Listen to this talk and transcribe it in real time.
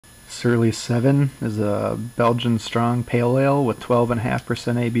Surly SeVIIn is a Belgian strong pale ale with 12.5%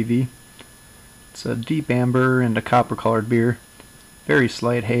 ABV. It's a deep amber and a copper-colored beer. Very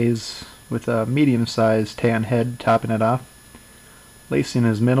slight haze with a medium-sized tan head topping it off. Lacing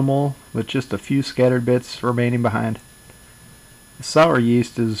is minimal with just a few scattered bits remaining behind. The sour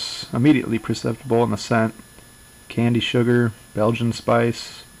yeast is immediately perceptible in the scent. Candy sugar, Belgian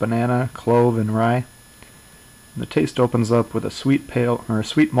spice, banana, clove, and rye. The taste opens up with a sweet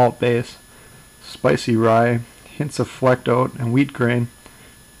malt base, spicy rye, hints of flecked oat and wheat grain,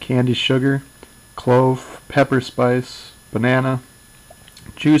 candy sugar, clove, pepper spice, banana,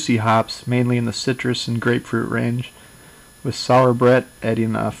 juicy hops mainly in the citrus and grapefruit range, with sour Brett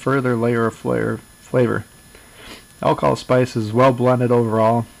adding a further layer of flavor. Alcohol spice is well blended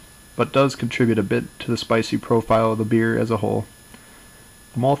overall, but does contribute a bit to the spicy profile of the beer as a whole.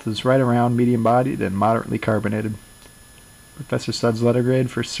 The malt is right around medium-bodied and moderately carbonated. Professor Sudz letter grade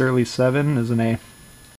for Surly SeVIIn is an A.